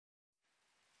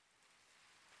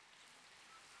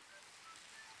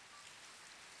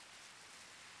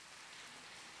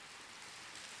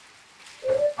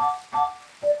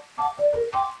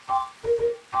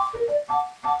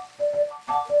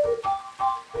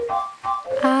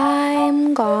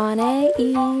I'm gonna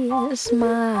ease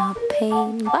my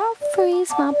pain, but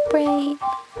freeze my brain.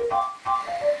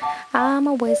 I'm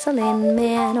a whistling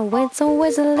man with some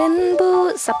whistling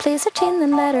boots. I play her chin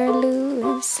and let her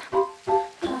loose.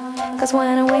 Cause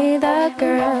when I'm with a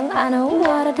girl, I know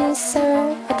what I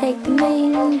deserve. I take the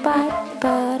main bite,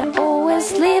 but I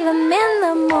always leave them in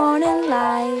the morning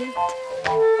light.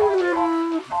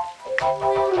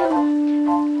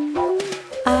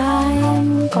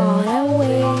 I'm gonna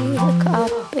wake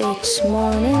up each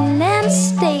morning and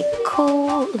stay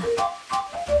cool.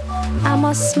 I'm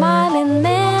a smiling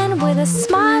man with a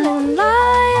smiling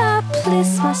lie. I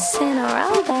please my sinner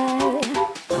all day.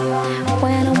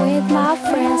 When I'm with my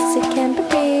friends, it can be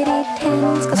pretty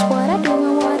tense. Cause what I do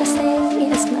and what I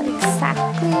say is not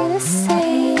exactly the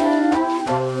same.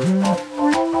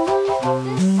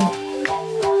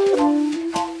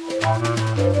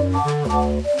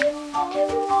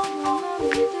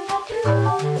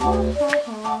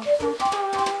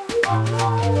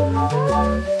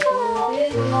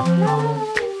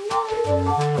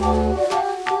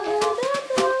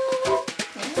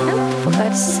 For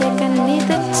God's sake, I need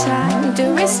the time to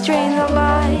restrain the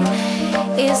lie.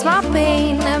 Ease my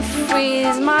pain and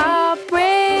freeze my